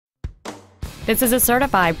This is a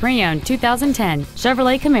certified pre-owned 2010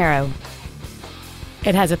 Chevrolet Camaro.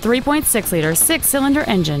 It has a 3.6-liter six-cylinder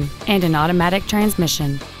engine and an automatic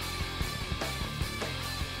transmission.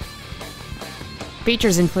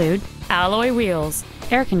 Features include alloy wheels,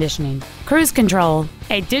 air conditioning, cruise control,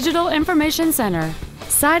 a digital information center,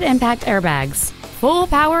 side impact airbags, full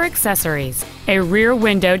power accessories, a rear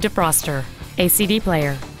window defroster, a CD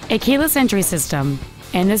player, a keyless entry system,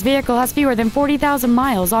 and this vehicle has fewer than 40,000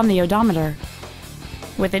 miles on the odometer.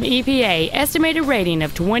 With an EPA estimated rating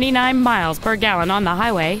of 29 miles per gallon on the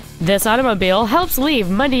highway, this automobile helps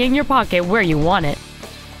leave money in your pocket where you want it.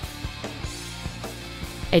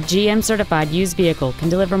 A GM-certified used vehicle can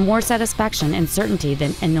deliver more satisfaction and certainty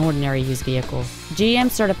than an ordinary used vehicle.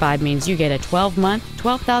 GM-certified means you get a 12-month,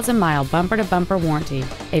 12,000-mile bumper-to-bumper warranty,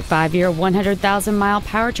 a 5-year, 100,000-mile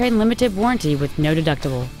powertrain limited warranty with no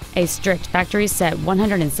deductible, a strict factory-set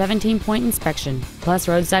 117-point inspection, plus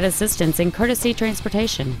roadside assistance and courtesy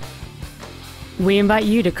transportation. We invite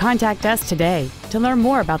you to contact us today to learn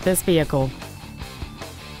more about this vehicle.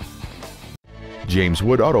 James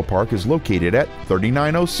Wood Auto Park is located at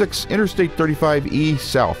 3906 Interstate 35E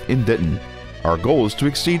South in Denton. Our goal is to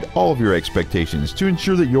exceed all of your expectations to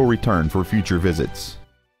ensure that you'll return for future visits.